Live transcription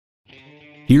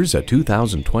Here's a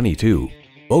 2022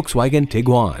 Volkswagen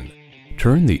Tiguan.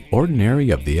 Turn the ordinary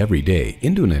of the everyday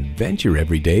into an adventure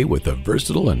every day with a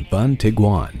versatile and fun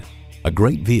Tiguan. A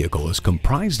great vehicle is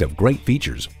comprised of great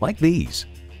features like these: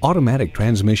 automatic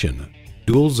transmission,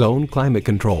 dual zone climate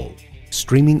control,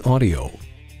 streaming audio,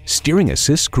 steering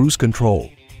assist cruise control,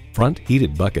 front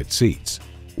heated bucket seats,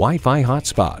 Wi-Fi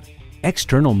hotspot,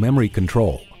 external memory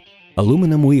control,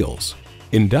 aluminum wheels,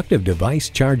 inductive device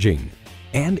charging,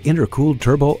 and intercooled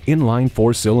turbo inline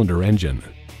 4-cylinder engine.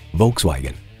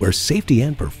 Volkswagen, where safety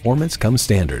and performance come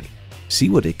standard. See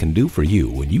what it can do for you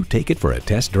when you take it for a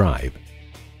test drive.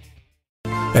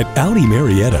 At Audi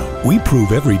Marietta, we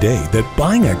prove every day that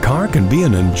buying a car can be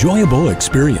an enjoyable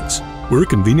experience. We're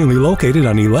conveniently located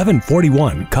on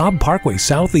 1141 Cobb Parkway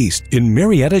Southeast in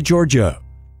Marietta, Georgia.